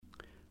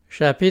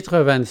Chapitre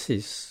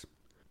 26.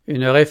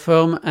 Une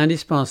réforme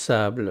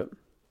indispensable.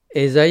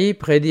 Ésaïe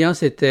prédit en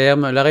ces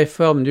termes la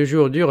réforme du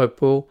jour du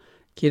repos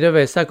qui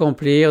devait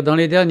s'accomplir dans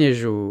les derniers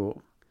jours.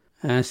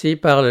 Ainsi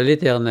parle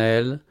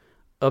l'Éternel,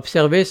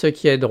 observez ce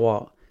qui est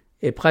droit,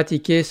 et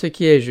pratiquez ce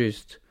qui est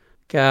juste,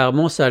 car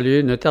mon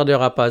salut ne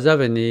tardera pas à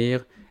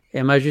venir,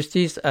 et ma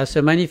justice à se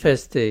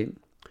manifester.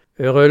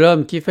 Heureux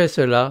l'homme qui fait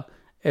cela,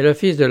 et le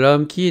Fils de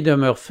l'homme qui y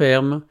demeure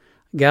ferme,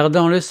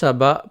 gardant le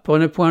sabbat pour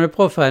ne point le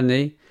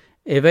profaner,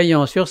 et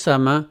veillant sur sa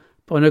main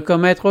pour ne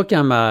commettre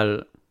aucun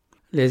mal.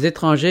 Les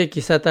étrangers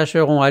qui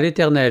s'attacheront à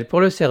l'Éternel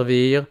pour le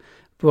servir,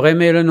 pour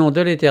aimer le nom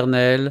de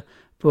l'Éternel,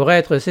 pour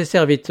être ses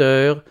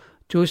serviteurs,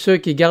 tous ceux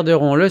qui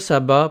garderont le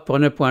sabbat pour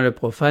ne point le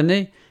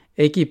profaner,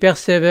 et qui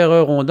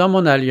persévéreront dans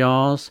mon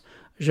alliance,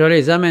 je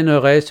les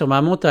amènerai sur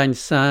ma montagne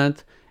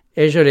sainte,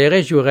 et je les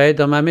réjouirai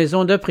dans ma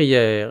maison de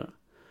prière.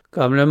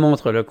 Comme le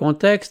montre le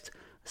contexte,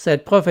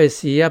 cette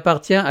prophétie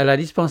appartient à la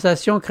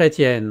dispensation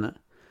chrétienne.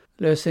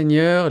 Le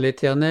Seigneur,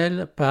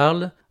 l'Éternel,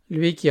 parle,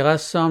 lui qui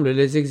rassemble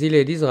les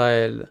exilés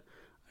d'Israël.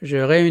 Je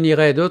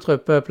réunirai d'autres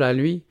peuples à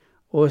lui,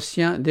 aux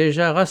siens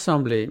déjà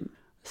rassemblés.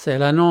 C'est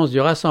l'annonce du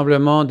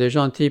rassemblement des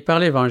gentils par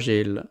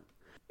l'Évangile.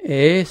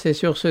 Et c'est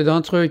sur ceux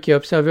d'entre eux qui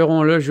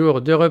observeront le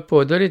jour de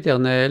repos de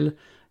l'Éternel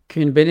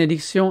qu'une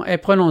bénédiction est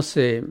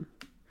prononcée.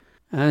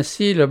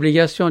 Ainsi,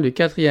 l'obligation du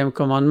 4e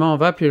commandement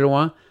va plus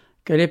loin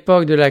que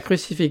l'époque de la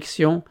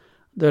crucifixion,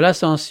 de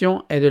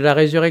l'ascension et de la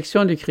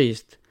résurrection du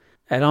Christ.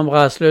 Elle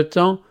embrasse le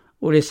temps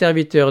où les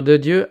serviteurs de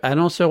Dieu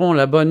annonceront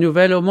la bonne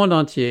nouvelle au monde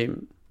entier.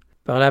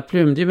 Par la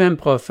plume du même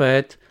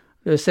prophète,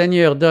 le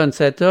Seigneur donne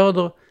cet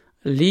ordre,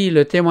 lis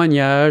le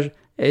témoignage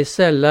et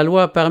scelle la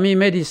loi parmi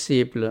mes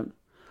disciples.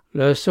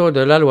 Le sceau de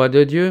la loi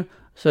de Dieu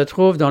se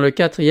trouve dans le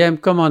 4e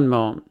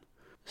commandement.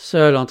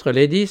 Seul entre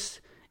les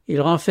 10,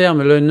 il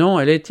renferme le nom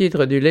et les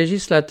titres du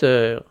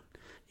législateur.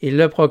 Il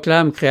le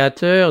proclame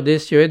créateur des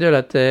cieux et de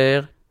la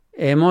terre,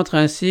 et montre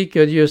ainsi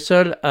que Dieu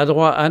seul a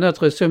droit à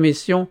notre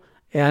soumission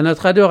et à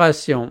notre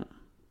adoration.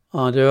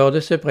 En dehors de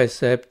ce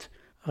précepte,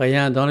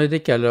 rien dans le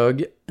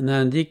décalogue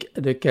n'indique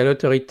de quelle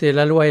autorité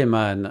la loi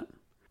émane.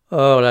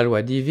 Or, la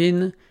loi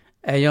divine,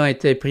 ayant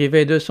été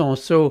privée de son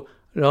sceau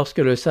lorsque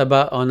le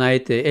sabbat en a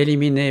été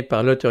éliminé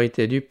par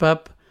l'autorité du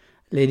pape,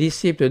 les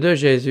disciples de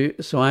Jésus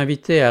sont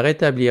invités à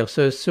rétablir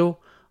ce sceau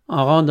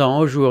en rendant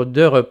au jour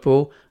de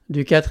repos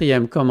du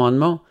 4e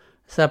commandement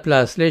sa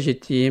place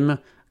légitime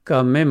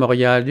comme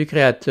mémorial du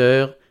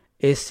Créateur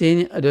et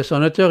signe de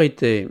son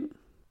autorité.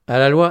 À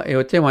la loi et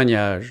au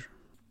témoignage.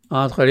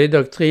 Entre les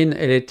doctrines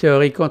et les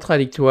théories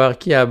contradictoires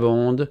qui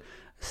abondent,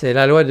 c'est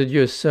la loi de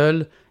Dieu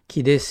seule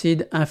qui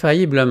décide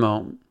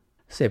infailliblement.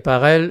 C'est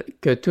par elle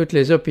que toutes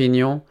les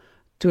opinions,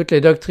 toutes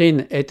les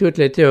doctrines et toutes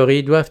les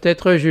théories doivent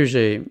être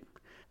jugées.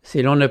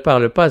 Si l'on ne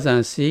parle pas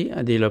ainsi,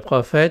 dit le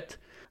prophète,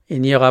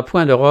 il n'y aura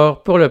point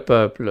d'aurore pour le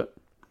peuple.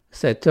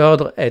 Cet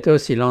ordre est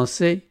aussi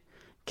lancé.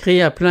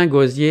 Crie à plein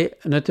gosier,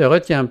 ne te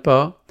retiens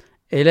pas,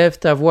 élève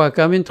ta voix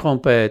comme une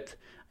trompette,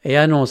 et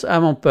annonce à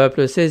mon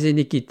peuple ses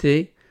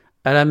iniquités,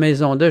 à la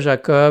maison de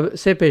Jacob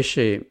ses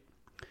péchés.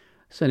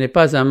 Ce n'est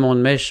pas un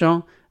monde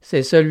méchant,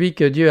 c'est celui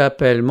que Dieu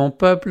appelle mon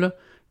peuple,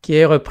 qui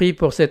est repris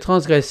pour ses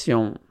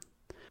transgressions.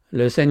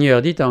 Le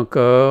Seigneur dit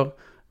encore,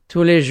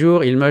 tous les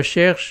jours ils me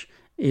cherchent,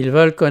 ils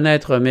veulent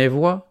connaître mes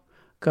voies,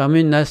 comme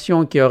une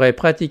nation qui aurait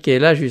pratiqué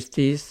la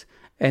justice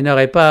et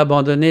n'aurait pas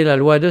abandonné la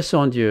loi de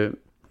son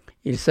Dieu.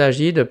 Il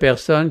s'agit de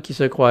personnes qui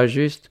se croient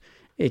justes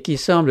et qui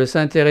semblent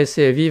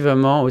s'intéresser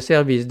vivement au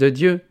service de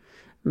Dieu,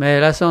 mais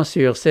la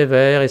censure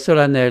sévère et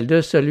solennelle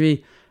de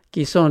celui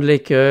qui sonde les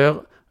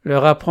cœurs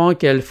leur apprend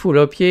qu'elle foule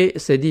aux pieds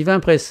ses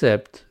divins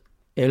préceptes.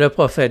 Et le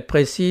prophète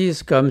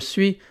précise comme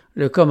suit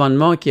le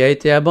commandement qui a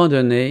été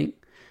abandonné.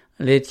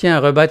 Les tiens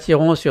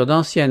rebâtiront sur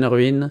d'anciennes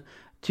ruines,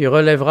 tu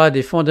relèveras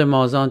des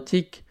fondements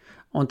antiques,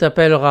 on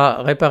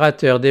t'appellera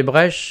réparateur des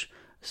brèches,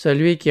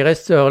 celui qui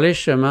restaure les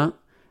chemins,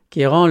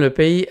 qui rend le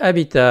pays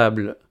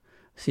habitable.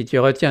 Si tu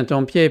retiens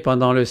ton pied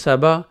pendant le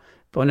sabbat,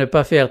 pour ne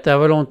pas faire ta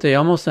volonté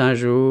en mon saint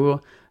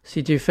jour,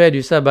 si tu fais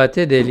du sabbat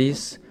tes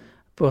délices,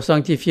 pour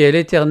sanctifier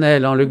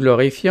l'Éternel en le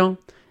glorifiant,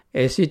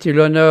 et si tu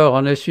l'honores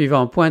en ne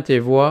suivant point tes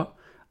voies,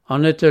 en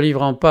ne te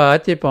livrant pas à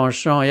tes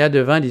penchants et à de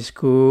vains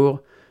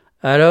discours,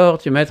 alors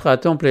tu mettras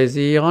ton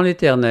plaisir en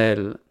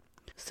l'Éternel.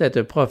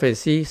 Cette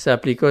prophétie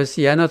s'applique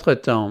aussi à notre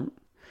temps.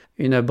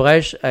 Une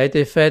brèche a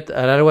été faite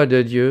à la loi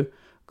de Dieu,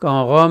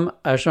 quand Rome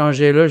a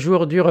changé le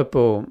jour du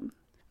repos.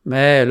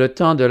 Mais le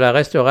temps de la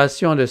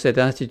restauration de cette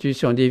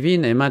institution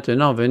divine est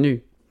maintenant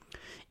venu.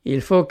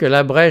 Il faut que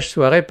la brèche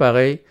soit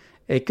réparée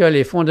et que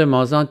les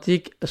fondements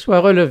antiques soient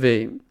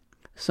relevés.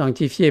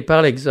 Sanctifié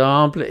par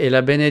l'exemple et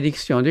la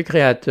bénédiction du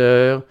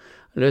Créateur,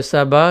 le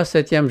sabbat,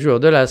 7e jour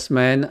de la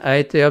semaine, a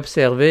été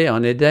observé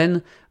en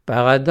Éden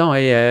par Adam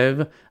et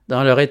Ève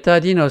dans leur état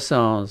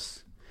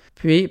d'innocence,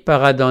 puis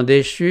par Adam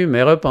déchu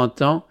mais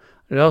repentant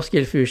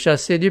lorsqu'il fut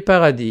chassé du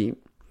paradis.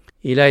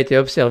 Il a été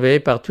observé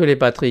par tous les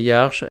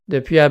patriarches,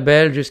 depuis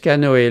Abel jusqu'à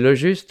Noé le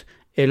juste,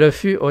 et le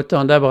fut au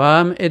temps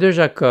d'Abraham et de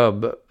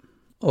Jacob.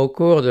 Au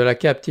cours de la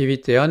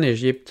captivité en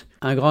Égypte,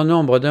 un grand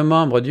nombre de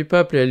membres du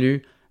peuple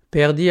élu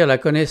perdirent la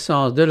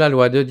connaissance de la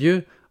loi de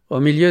Dieu au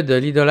milieu de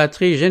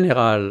l'idolâtrie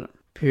générale.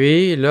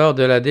 Puis, lors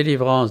de la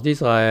délivrance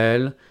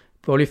d'Israël,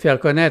 pour lui faire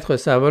connaître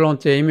sa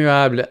volonté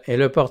immuable et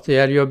le porter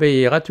à lui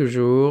obéir à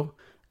toujours,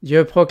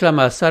 Dieu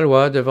proclama sa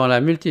loi devant la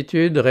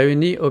multitude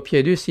réunie au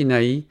pied du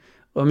Sinaï,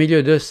 au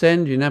milieu de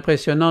scènes d'une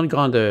impressionnante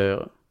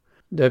grandeur.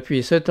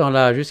 Depuis ce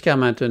temps-là jusqu'à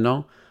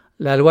maintenant,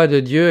 la loi de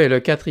Dieu et le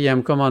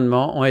 4e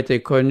commandement ont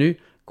été connus,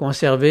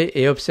 conservés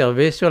et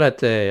observés sur la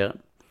terre.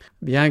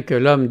 Bien que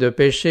l'homme de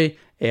péché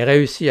ait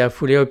réussi à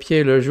fouler aux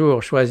pieds le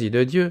jour choisi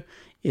de Dieu,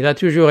 il a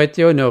toujours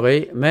été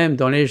honoré, même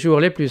dans les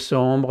jours les plus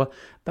sombres,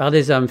 par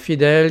des âmes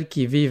fidèles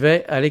qui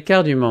vivaient à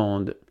l'écart du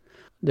monde.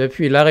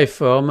 Depuis la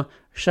réforme,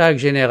 chaque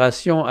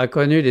génération a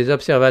connu des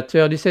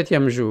observateurs du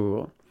 7e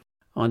jour.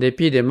 En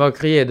dépit des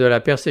moqueries et de la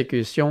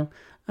persécution,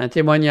 un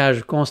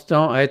témoignage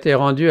constant a été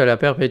rendu à la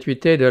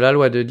perpétuité de la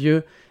loi de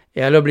Dieu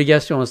et à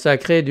l'obligation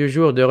sacrée du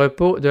jour de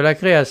repos de la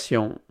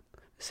création.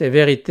 Ces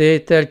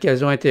vérités, telles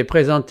qu'elles ont été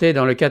présentées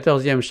dans le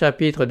 14e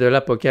chapitre de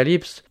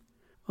l'Apocalypse,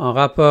 en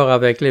rapport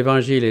avec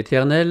l'Évangile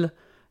éternel,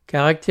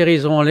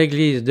 caractériseront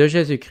l'Église de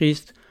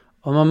Jésus-Christ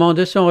au moment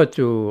de son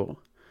retour.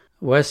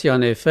 Voici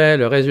en effet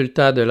le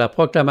résultat de la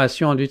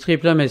proclamation du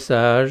triple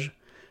message.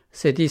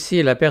 C'est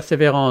ici la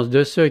persévérance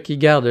de ceux qui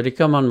gardent les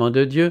commandements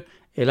de Dieu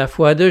et la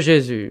foi de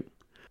Jésus.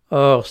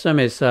 Or, ce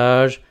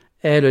message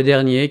est le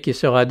dernier qui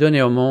sera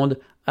donné au monde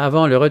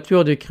avant le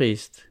retour du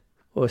Christ.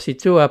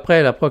 Aussitôt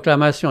après la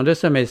proclamation de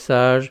ce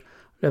message,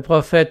 le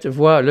prophète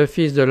voit le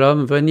Fils de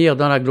l'homme venir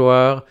dans la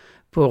gloire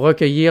pour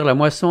recueillir la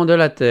moisson de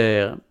la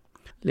terre.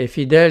 Les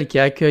fidèles qui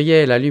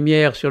accueillaient la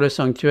lumière sur le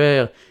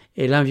sanctuaire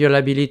et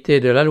l'inviolabilité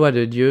de la loi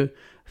de Dieu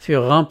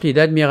furent remplis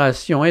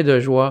d'admiration et de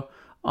joie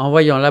en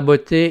voyant la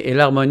beauté et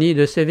l'harmonie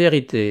de ces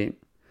vérités.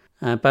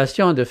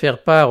 Impatients de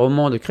faire part au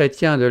monde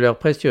chrétien de leur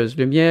précieuse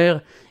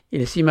lumière,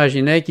 ils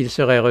s'imaginaient qu'ils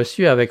seraient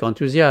reçus avec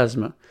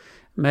enthousiasme.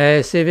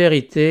 Mais ces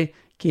vérités,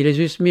 qui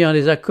les eussent mis en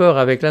désaccord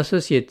avec la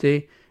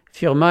société,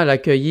 furent mal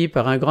accueillies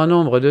par un grand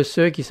nombre de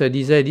ceux qui se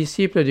disaient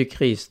disciples du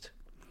Christ.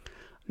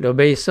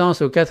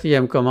 L'obéissance au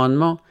 4e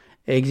commandement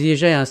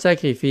exigeait un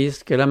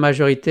sacrifice que la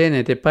majorité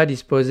n'était pas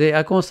disposée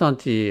à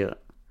consentir.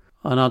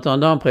 En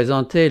entendant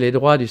présenter les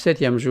droits du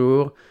 7e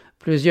jour,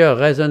 plusieurs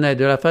raisonnaient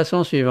de la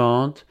façon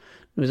suivante: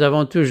 nous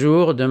avons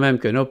toujours, de même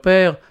que nos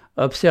pères,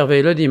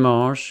 observé le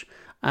dimanche.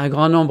 Un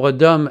grand nombre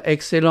d'hommes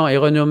excellents et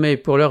renommés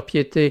pour leur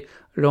piété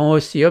l'ont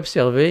aussi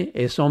observé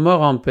et sont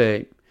morts en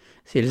paix.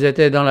 S'ils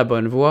étaient dans la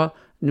bonne voie,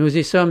 nous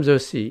y sommes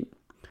aussi.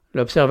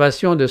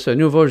 L'observation de ce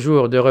nouveau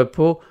jour de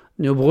repos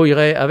nous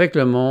brouillerait avec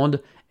le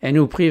monde et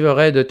nous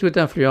priverait de toute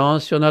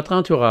influence sur notre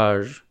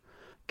entourage.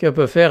 Que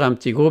peut faire un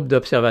petit groupe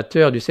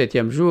d'observateurs du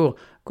 7e jour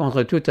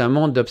contre tout un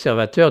monde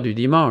d'observateurs du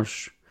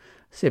dimanche?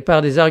 C'est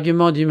par des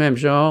arguments du même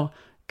genre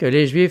que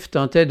les Juifs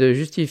tentaient de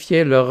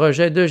justifier leur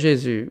rejet de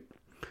Jésus.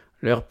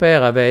 Leur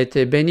père avait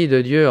été béni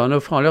de Dieu en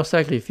offrant leur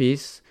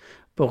sacrifice.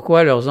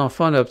 Pourquoi leurs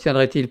enfants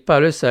n'obtiendraient-ils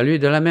pas le salut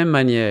de la même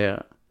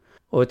manière?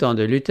 Au temps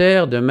de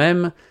Luther, de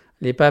même,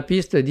 les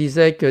papistes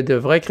disaient que de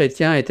vrais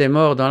chrétiens étaient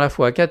morts dans la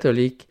foi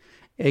catholique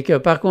et que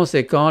par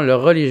conséquent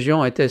leur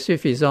religion était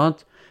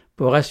suffisante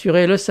pour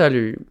assurer le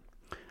salut.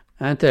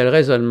 Un tel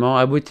raisonnement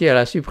aboutit à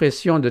la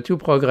suppression de tout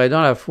progrès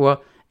dans la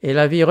foi et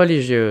la vie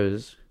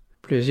religieuse.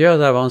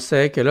 Plusieurs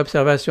avançaient que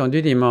l'observation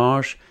du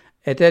dimanche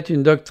était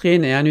une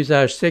doctrine et un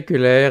usage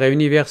séculaire et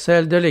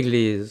universel de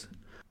l'Église.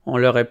 On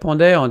leur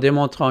répondait en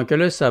démontrant que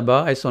le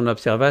sabbat et son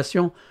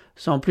observation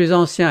sont plus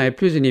anciens et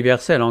plus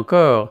universels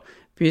encore,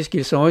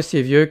 puisqu'ils sont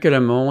aussi vieux que le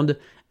monde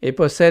et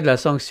possèdent la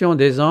sanction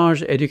des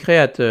anges et du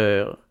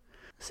Créateur.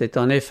 C'est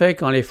en effet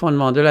quand les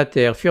fondements de la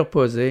terre furent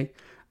posés,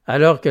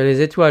 alors que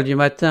les étoiles du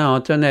matin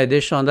entonnaient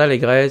des chants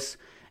d'allégresse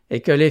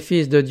et que les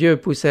fils de Dieu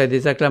poussaient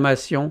des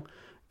acclamations,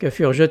 que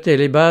furent jetées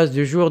les bases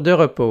du jour de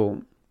repos.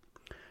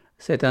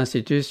 Cette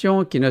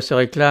institution, qui ne se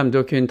réclame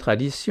d'aucune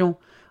tradition,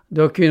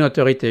 d'aucune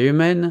autorité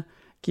humaine,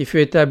 qui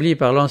fut établie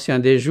par l'Ancien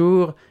des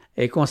jours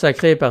et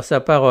consacrée par sa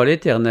parole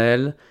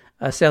éternelle,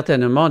 a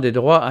certainement des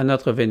droits à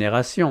notre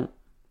vénération.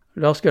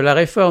 Lorsque la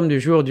réforme du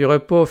jour du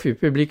repos fut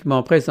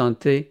publiquement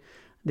présentée,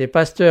 des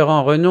pasteurs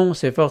en renom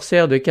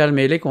s'efforcèrent de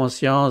calmer les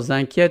consciences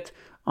inquiètes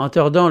en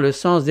tordant le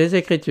sens des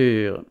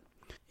Écritures.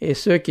 Et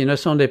ceux qui ne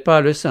sondaient pas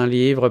le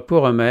Saint-Livre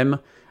pour eux-mêmes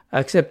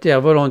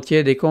acceptèrent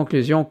volontiers des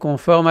conclusions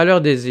conformes à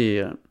leurs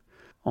désirs.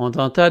 On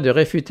tenta de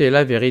réfuter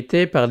la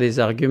vérité par des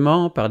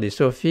arguments, par des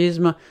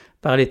sophismes,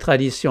 par les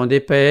traditions des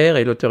pères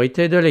et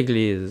l'autorité de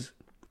l'Église.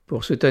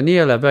 Pour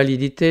soutenir la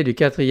validité du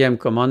 4e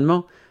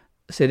commandement,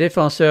 ces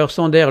défenseurs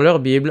sondèrent leur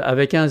Bible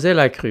avec un zèle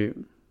accru.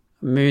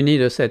 Munis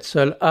de cette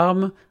seule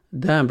arme,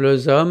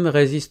 d'humbles hommes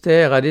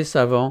résistèrent à des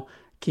savants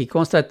qui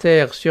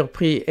constatèrent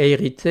surpris et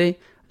irrités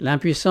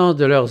l'impuissance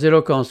de leurs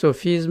éloquents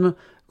sophismes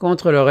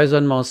contre le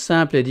raisonnement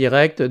simple et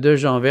direct de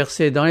gens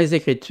versés dans les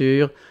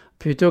Écritures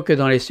plutôt que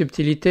dans les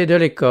subtilités de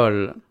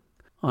l'école.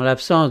 En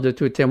l'absence de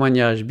tout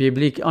témoignage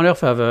biblique en leur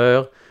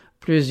faveur,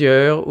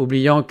 plusieurs,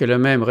 oubliant que le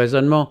même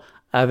raisonnement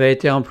avait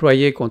été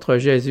employé contre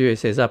Jésus et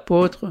ses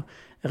apôtres,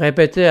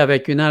 répétaient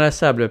avec une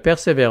inlassable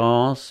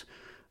persévérance: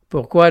 «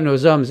 Pourquoi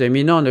nos hommes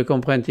éminents ne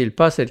comprennent-ils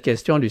pas cette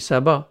question du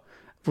sabbat?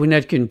 Vous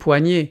n'êtes qu'une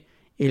poignée.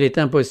 Il est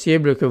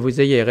impossible que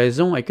vous ayez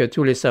raison et que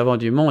tous les savants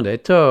du monde aient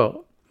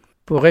tort. »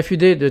 Pour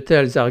réfuter de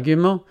tels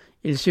arguments,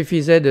 il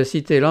suffisait de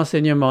citer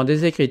l'enseignement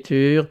des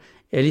Écritures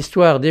et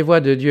l'histoire des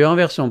voies de Dieu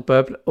envers son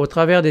peuple au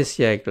travers des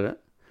siècles.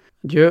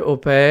 Dieu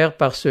opère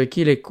par ceux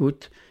qui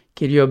l'écoutent,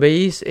 qui lui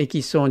obéissent et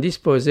qui sont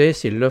disposés,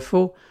 s'il le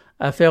faut,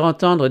 à faire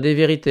entendre des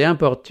vérités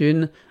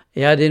importunes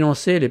et à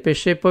dénoncer les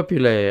péchés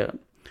populaires.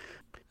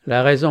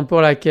 La raison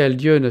pour laquelle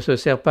Dieu ne se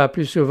sert pas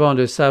plus souvent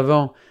de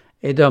savants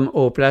et d'hommes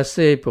haut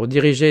placés pour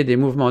diriger des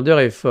mouvements de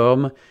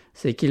réforme,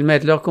 c'est qu'ils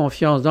mettent leur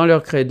confiance dans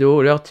leur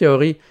credo, leur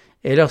théorie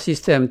et leur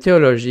système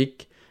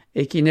théologique,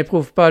 et qui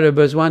n'éprouvent pas le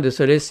besoin de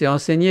se laisser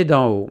enseigner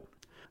d'en haut.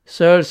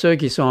 Seuls ceux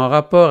qui sont en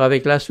rapport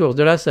avec la source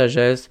de la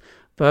sagesse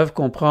peuvent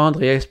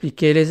comprendre et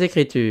expliquer les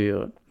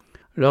Écritures.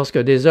 Lorsque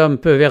des hommes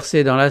peu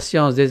versés dans la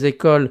science des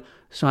écoles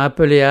sont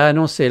appelés à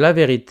annoncer la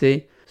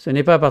vérité, ce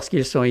n'est pas parce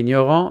qu'ils sont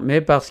ignorants,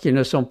 mais parce qu'ils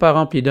ne sont pas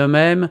remplis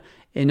d'eux-mêmes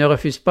et ne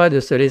refusent pas de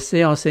se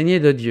laisser enseigner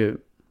de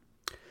Dieu.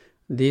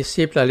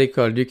 Disciples à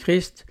l'école du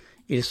Christ,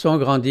 ils sont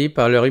grandis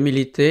par leur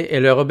humilité et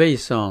leur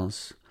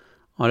obéissance.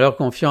 En leur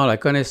confiant la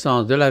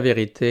connaissance de la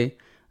vérité,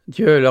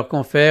 Dieu leur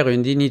confère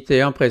une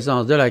dignité en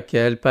présence de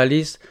laquelle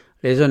pâlissent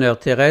les honneurs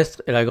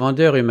terrestres et la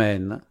grandeur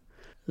humaine.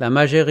 La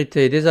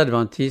majorité des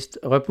adventistes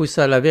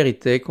repoussa la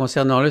vérité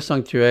concernant le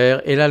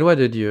sanctuaire et la loi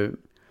de Dieu.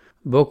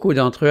 Beaucoup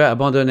d'entre eux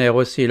abandonnèrent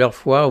aussi leur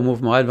foi au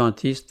mouvement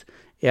adventiste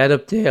et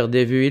adoptèrent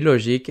des vues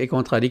illogiques et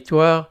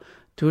contradictoires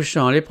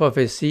touchant les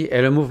prophéties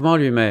et le mouvement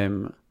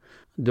lui-même.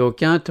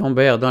 D'aucuns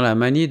tombèrent dans la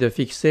manie de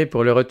fixer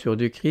pour le retour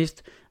du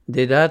Christ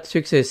des dates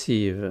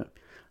successives.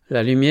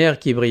 La lumière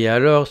qui brillait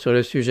alors sur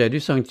le sujet du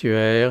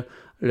sanctuaire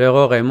leur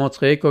aurait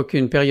montré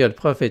qu'aucune période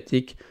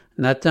prophétique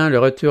n'atteint le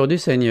retour du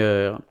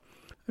Seigneur,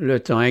 le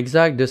temps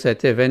exact de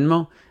cet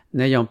événement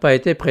n'ayant pas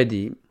été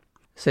prédit.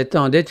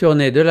 S'étant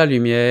détournés de la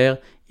lumière,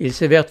 ils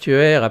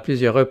s'évertuèrent à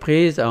plusieurs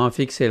reprises à en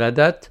fixer la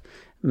date,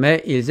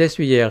 mais ils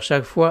essuyèrent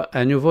chaque fois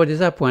un nouveau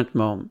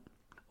désappointement.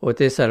 Aux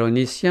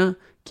Thessaloniciens,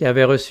 qui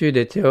avaient reçu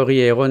des théories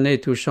erronées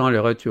touchant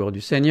le retour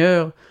du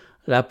Seigneur,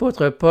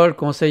 l'apôtre Paul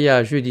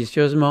conseilla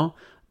judicieusement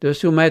de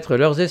soumettre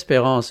leurs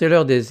espérances et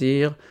leurs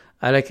désirs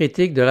à la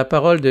critique de la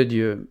parole de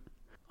Dieu.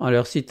 En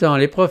leur citant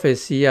les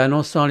prophéties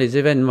annonçant les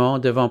événements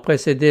devant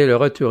précéder le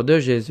retour de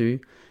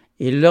Jésus,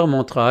 il leur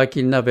montra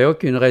qu'ils n'avaient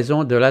aucune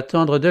raison de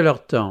l'attendre de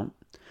leur temps.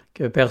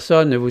 Que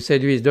personne ne vous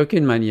séduise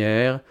d'aucune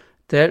manière,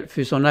 tel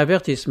fut son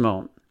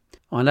avertissement.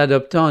 En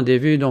adoptant des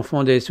vues non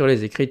fondées sur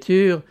les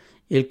Écritures,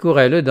 ils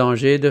couraient le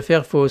danger de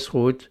faire fausse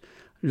route.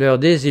 Leur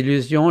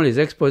désillusion les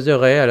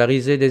exposerait à la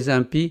risée des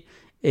impies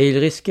et ils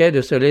risquaient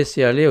de se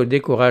laisser aller au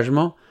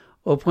découragement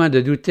au point de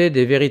douter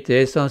des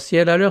vérités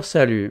essentielles à leur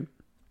salut.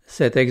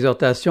 Cette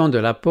exhortation de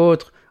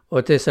l'apôtre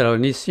aux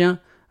Thessaloniciens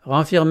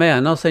renfermait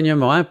un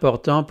enseignement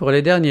important pour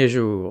les derniers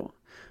jours.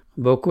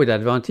 Beaucoup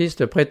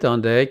d'adventistes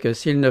prétendaient que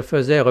s'ils ne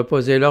faisaient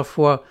reposer leur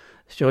foi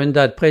sur une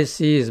date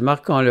précise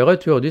marquant le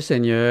retour du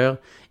Seigneur,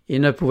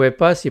 ils ne pouvaient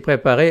pas s'y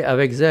préparer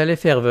avec zèle et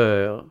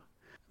ferveur.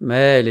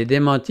 Mais les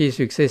démentis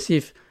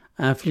successifs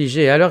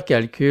infligés à leurs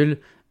calculs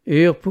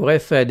eurent pour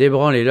effet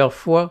d'ébranler leur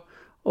foi,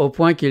 au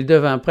point qu'il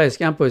devint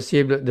presque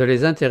impossible de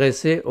les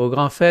intéresser aux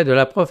grands faits de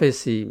la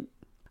prophétie.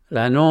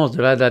 L'annonce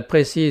de la date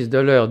précise de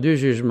l'heure du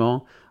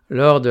jugement,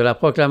 lors de la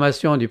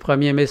proclamation du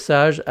premier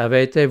message,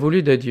 avait été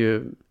voulue de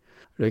Dieu.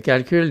 Le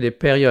calcul des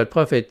périodes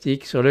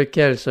prophétiques sur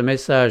lesquelles ce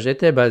message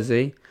était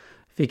basé,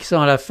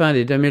 fixant la fin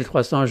des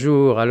 2300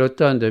 jours à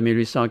l'automne de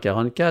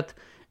 1844,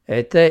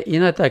 était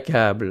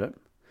inattaquable.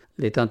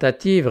 Les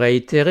tentatives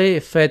réitérées,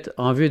 faites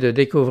en vue de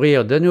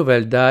découvrir de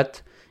nouvelles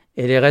dates,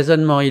 et les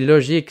raisonnements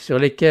illogiques sur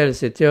lesquels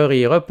ces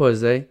théories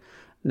reposaient,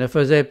 ne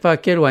faisaient pas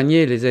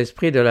qu'éloigner les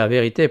esprits de la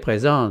vérité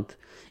présente.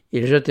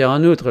 Ils jetaient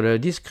en outre le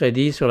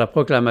discrédit sur la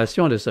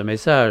proclamation de ce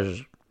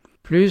message.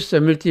 Plus se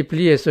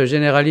multiplient et se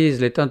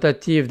généralisent les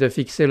tentatives de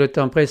fixer le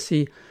temps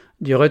précis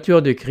du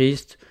retour du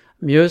Christ,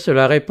 mieux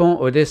cela répond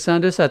au dessein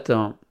de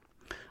Satan.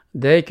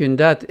 Dès qu'une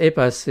date est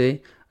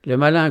passée, le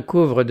malin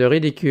couvre de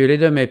ridicule et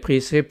de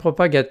mépris ses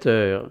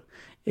propagateurs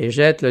et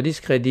jette le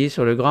discrédit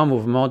sur le grand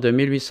mouvement de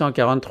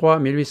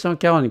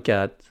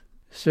 1843-1844.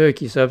 Ceux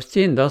qui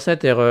s'obstinent dans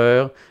cette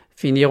erreur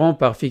finiront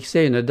par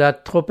fixer une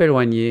date trop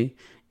éloignée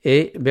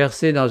et,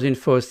 bercés dans une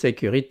fausse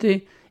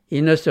sécurité,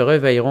 ils ne se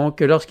réveilleront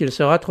que lorsqu'il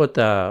sera trop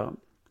tard.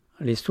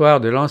 L'histoire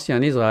de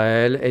l'ancien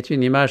Israël est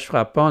une image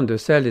frappante de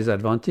celle des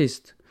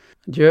adventistes.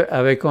 Dieu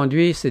avait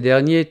conduit ces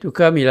derniers tout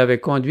comme il avait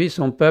conduit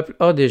son peuple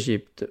hors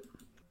d'Égypte.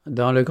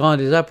 Dans le grand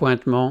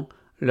désappointement,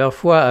 leur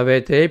foi avait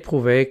été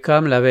éprouvée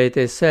comme l'avait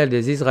été celle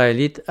des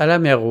Israélites à la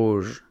mer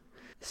Rouge.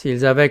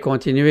 S'ils avaient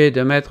continué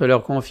de mettre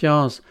leur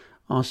confiance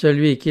en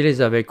celui qui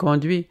les avait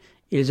conduits,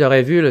 ils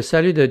auraient vu le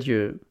salut de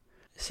Dieu.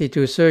 Si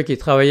tous ceux qui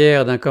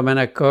travaillèrent d'un commun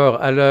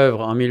accord à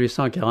l'œuvre en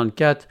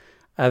 1844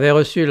 avaient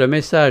reçu le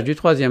message du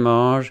troisième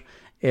ange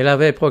et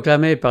l'avaient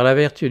proclamé par la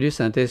vertu du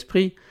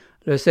Saint-Esprit,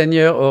 le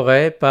Seigneur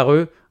aurait, par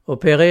eux,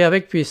 opéré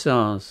avec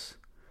puissance.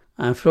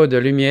 Un flot de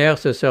lumière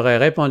se serait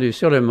répandu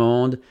sur le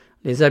monde,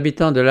 les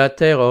habitants de la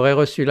terre auraient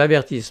reçu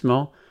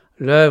l'avertissement,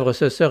 l'œuvre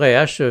se serait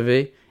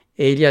achevée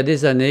et il y a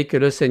des années que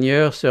le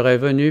Seigneur serait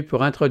venu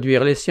pour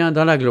introduire les siens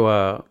dans la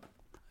gloire.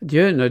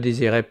 Dieu ne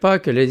désirait pas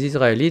que les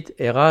Israélites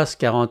errassent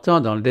 40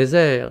 ans dans le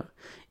désert.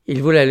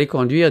 Il voulait les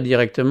conduire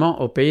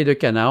directement au pays de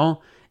Canaan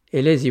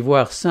et les y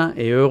voir saints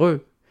et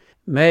heureux.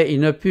 Mais ils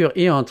ne purent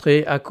y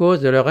entrer à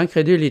cause de leur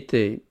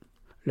incrédulité.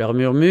 Leur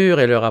murmure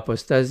et leur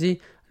apostasie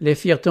les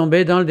firent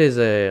tomber dans le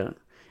désert,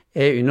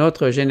 et une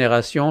autre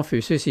génération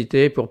fut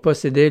suscitée pour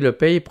posséder le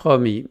pays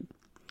promis.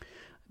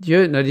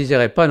 Dieu ne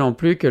désirait pas non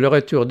plus que le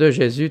retour de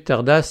Jésus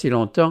tardât si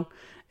longtemps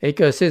et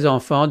que ses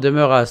enfants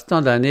demeurassent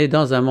tant d'années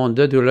dans un monde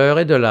de douleur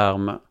et de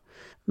larmes.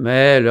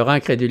 Mais leur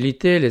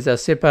incrédulité les a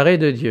séparés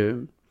de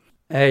Dieu.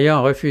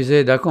 Ayant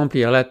refusé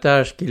d'accomplir la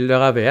tâche qu'il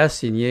leur avait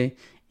assignée,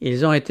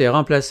 ils ont été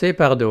remplacés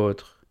par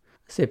d'autres.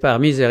 C'est par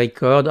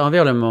miséricorde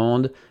envers le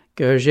monde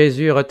que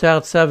Jésus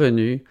retarde sa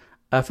venue,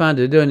 afin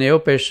de donner aux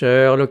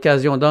pécheurs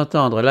l'occasion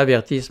d'entendre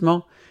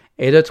l'avertissement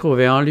et de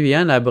trouver en lui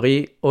un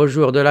abri au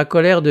jour de la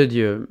colère de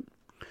Dieu.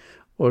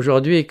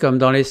 Aujourd'hui, comme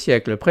dans les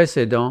siècles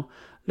précédents,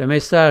 le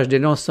message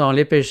dénonçant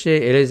les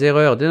péchés et les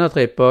erreurs de notre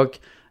époque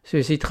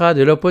suscitera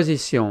de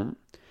l'opposition.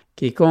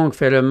 Quiconque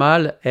fait le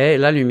mal est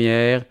la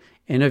lumière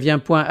et ne vient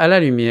point à la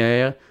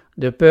lumière,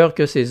 de peur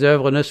que ses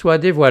œuvres ne soient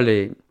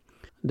dévoilées.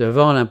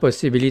 Devant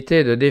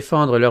l'impossibilité de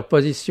défendre leur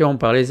position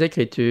par les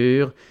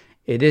Écritures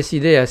et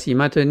décidés à s'y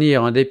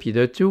maintenir en dépit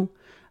de tout,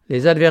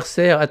 les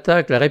adversaires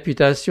attaquent la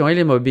réputation et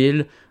les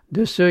mobiles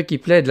de ceux qui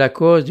plaident la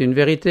cause d'une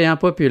vérité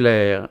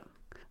impopulaire.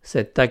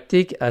 Cette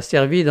tactique a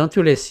servi dans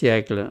tous les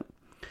siècles.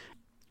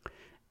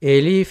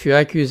 Élie fut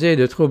accusé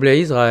de troubler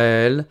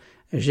Israël,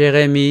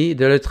 Jérémie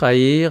de le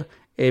trahir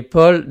et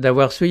Paul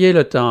d'avoir souillé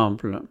le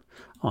temple.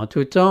 En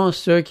tout temps,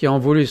 ceux qui ont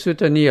voulu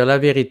soutenir la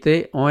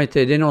vérité ont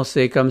été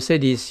dénoncés comme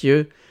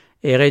séditieux,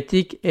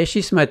 hérétiques et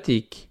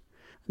schismatiques.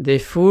 Des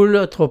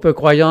foules, trop peu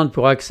croyantes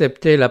pour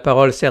accepter la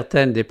parole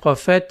certaine des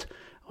prophètes,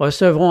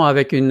 recevront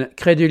avec une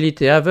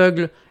crédulité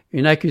aveugle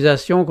une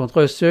accusation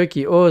contre ceux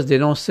qui osent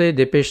dénoncer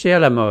des péchés à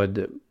la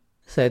mode.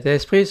 Cet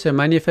esprit se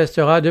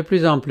manifestera de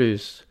plus en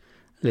plus.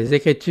 Les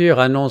Écritures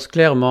annoncent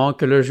clairement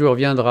que le jour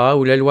viendra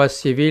où les lois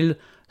civiles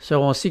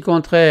seront si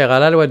contraires à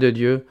la loi de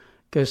Dieu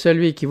que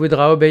celui qui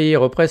voudra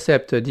obéir aux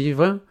préceptes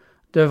divins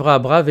devra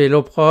braver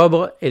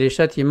l'opprobre et les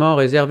châtiments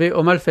réservés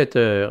aux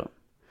malfaiteurs.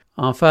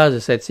 En face de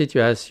cette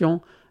situation,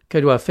 que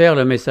doit faire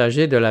le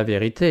messager de la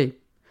vérité?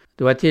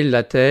 Doit-il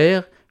la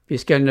taire,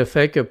 puisqu'elle ne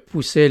fait que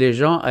pousser les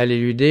gens à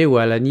l'éluder ou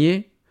à la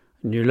nier?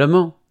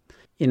 Nullement.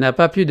 Il n'a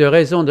pas plus de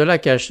raison de la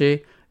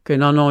cacher que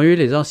n'en ont eu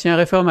les anciens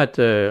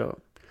réformateurs.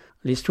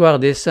 L'histoire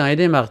des saints et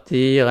des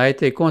martyrs a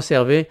été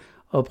conservée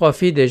au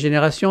profit des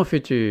générations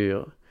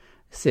futures.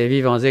 Ces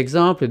vivants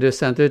exemples de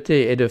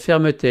sainteté et de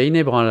fermeté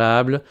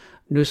inébranlable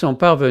nous sont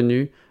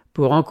parvenus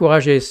pour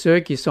encourager ceux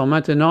qui sont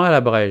maintenant à la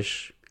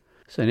brèche.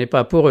 Ce n'est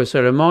pas pour eux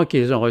seulement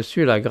qu'ils ont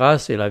reçu la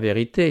grâce et la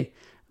vérité,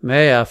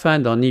 mais afin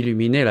d'en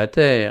illuminer la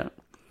terre.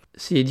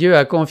 Si Dieu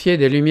a confié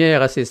des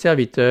lumières à ses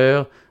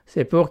serviteurs,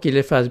 c'est pour qu'ils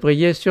les fassent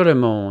briller sur le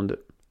monde.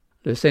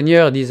 Le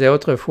Seigneur disait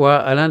autrefois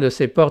à l'un de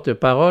ses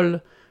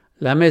porte-paroles,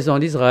 « La maison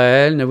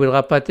d'Israël ne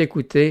voudra pas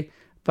t'écouter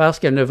parce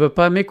qu'elle ne veut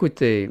pas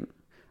m'écouter.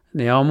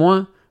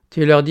 Néanmoins,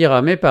 tu leur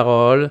diras mes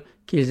paroles,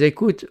 qu'ils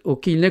écoutent ou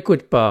qu'ils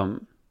n'écoutent pas. »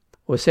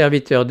 Aux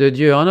serviteurs de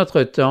Dieu en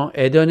notre temps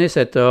est donné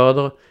cet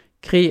ordre,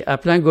 « Crie à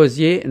plein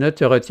gosier, ne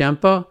te retiens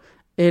pas,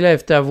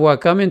 élève ta voix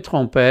comme une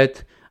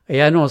trompette, et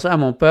annonce à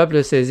mon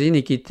peuple ses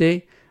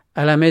iniquités,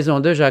 à la maison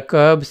de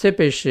Jacob ses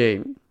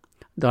péchés. »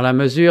 Dans la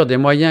mesure des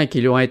moyens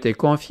qui lui ont été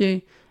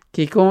confiés,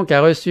 quiconque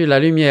a reçu la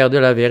lumière de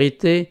la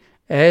vérité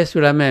est sous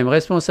la même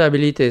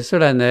responsabilité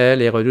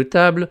solennelle et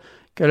redoutable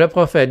que le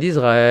prophète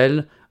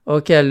d'Israël,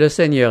 auquel le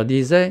Seigneur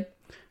disait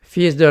 «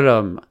 Fils de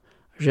l'homme,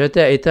 je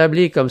t'ai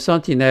établi comme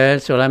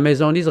sentinelle sur la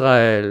maison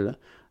d'Israël.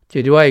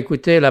 Tu dois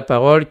écouter la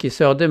parole qui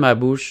sort de ma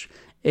bouche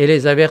et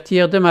les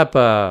avertir de ma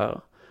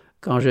part.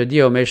 Quand je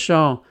dis au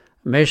méchant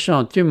 «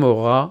 Méchant, tu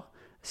mourras »,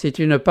 si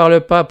tu ne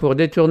parles pas pour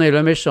détourner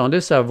le méchant de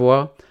sa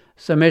voie,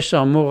 ce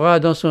méchant mourra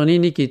dans son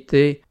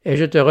iniquité et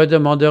je te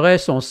redemanderai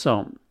son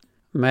sang.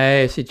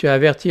 Mais si tu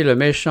avertis le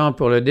méchant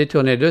pour le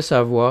détourner de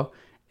sa voie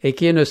et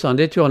qu'il ne s'en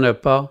détourne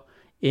pas,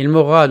 il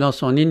mourra dans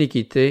son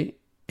iniquité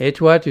et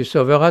toi tu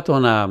sauveras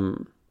ton âme. »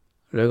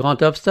 Le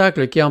grand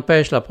obstacle qui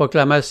empêche la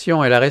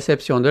proclamation et la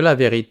réception de la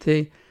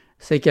vérité,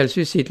 c'est qu'elle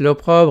suscite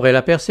l'opprobre et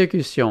la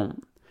persécution.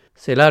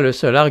 C'est là le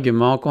seul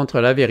argument contre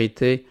la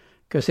vérité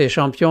que ces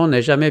champions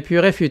n'aient jamais pu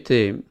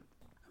réfuter.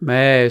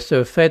 Mais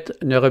ce fait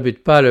ne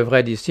rebute pas le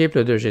vrai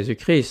disciple de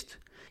Jésus-Christ.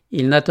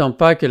 Il n'attend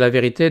pas que la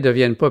vérité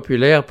devienne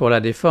populaire pour la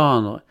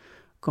défendre.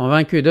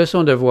 Convaincu de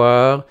son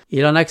devoir,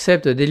 il en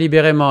accepte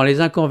délibérément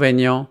les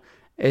inconvénients,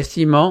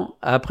 estimant,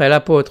 après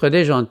l'apôtre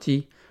des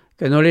gentils,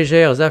 que nos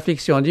légères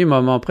afflictions du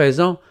moment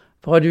présent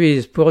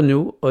produisent pour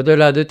nous,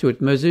 au-delà de toute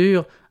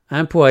mesure,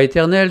 un poids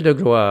éternel de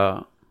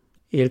gloire.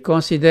 Il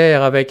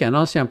considère avec un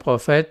ancien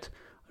prophète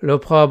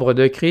l'opprobre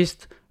de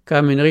Christ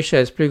comme une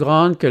richesse plus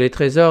grande que les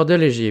trésors de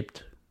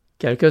l'Égypte.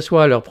 Quelle que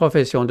soit leur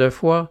profession de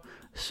foi,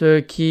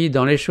 ceux qui,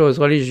 dans les choses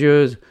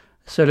religieuses,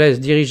 se laissent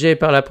diriger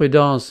par la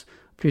prudence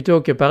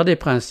plutôt que par des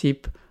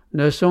principes,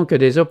 ne sont que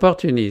des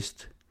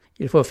opportunistes.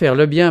 Il faut faire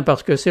le bien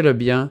parce que c'est le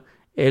bien,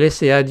 et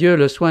laisser à Dieu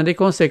le soin des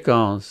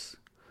conséquences.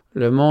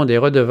 Le monde est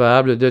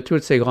redevable de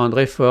toutes ces grandes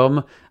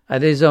réformes à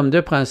des hommes de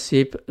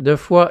principe, de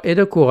foi et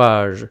de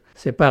courage.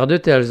 C'est par de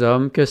tels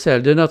hommes que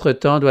celle de notre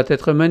temps doit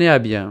être menée à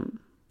bien.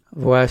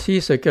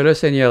 Voici ce que le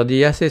Seigneur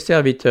dit à ses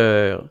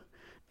serviteurs.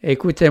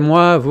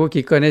 Écoutez-moi, vous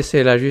qui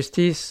connaissez la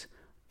justice,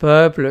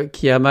 peuple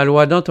qui a ma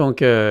loi dans ton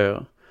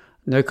cœur.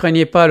 Ne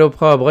craignez pas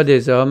l'opprobre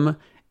des hommes,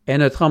 et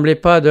ne tremblez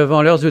pas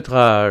devant leurs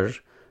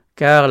outrages,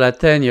 car la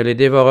teigne les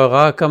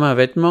dévorera comme un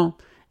vêtement,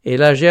 et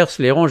la gerce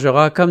les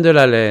rongera comme de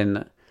la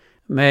laine.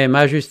 Mais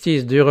ma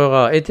justice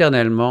durera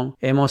éternellement,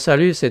 et mon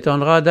salut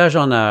s'étendra d'âge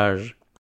en âge.